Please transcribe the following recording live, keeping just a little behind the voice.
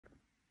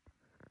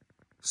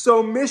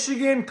So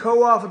Michigan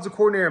co-offensive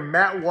coordinator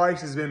Matt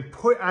Weiss has been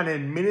put on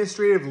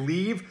administrative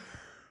leave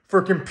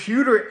for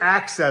computer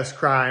access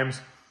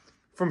crimes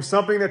from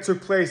something that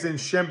took place in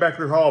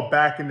Schembechler Hall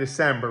back in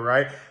December,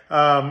 right?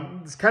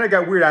 This kind of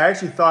got weird. I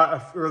actually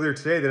thought earlier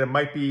today that it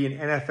might be an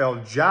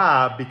NFL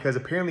job because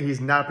apparently he's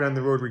not been on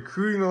the road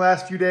recruiting the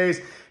last few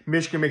days.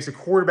 Michigan makes a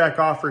quarterback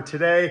offer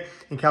today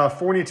in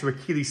California to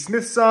Akili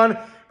Smith's son,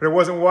 but it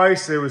wasn't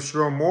Weiss, it was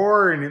Sharon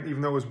Moore, and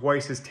even though it was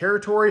Weiss's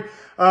territory.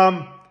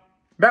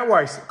 Matt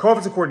Weiss,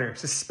 co-offensive coordinator,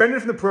 suspended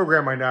from the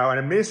program right now on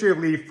administrative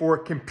leave for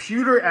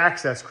computer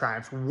access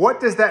crimes. What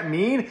does that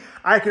mean?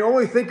 I can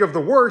only think of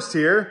the worst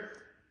here.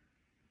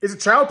 Is it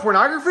child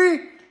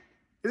pornography?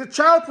 Is it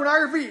child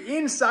pornography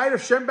inside of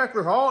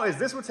Schembechler Hall? Is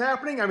this what's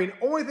happening? I mean,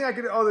 only thing I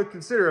could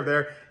consider of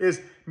there is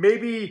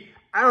maybe,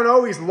 I don't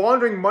know, he's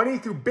laundering money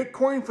through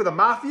Bitcoin for the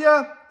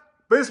mafia.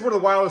 But this is one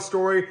of the wildest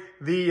story.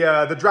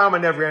 The drama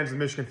never ends with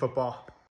Michigan football.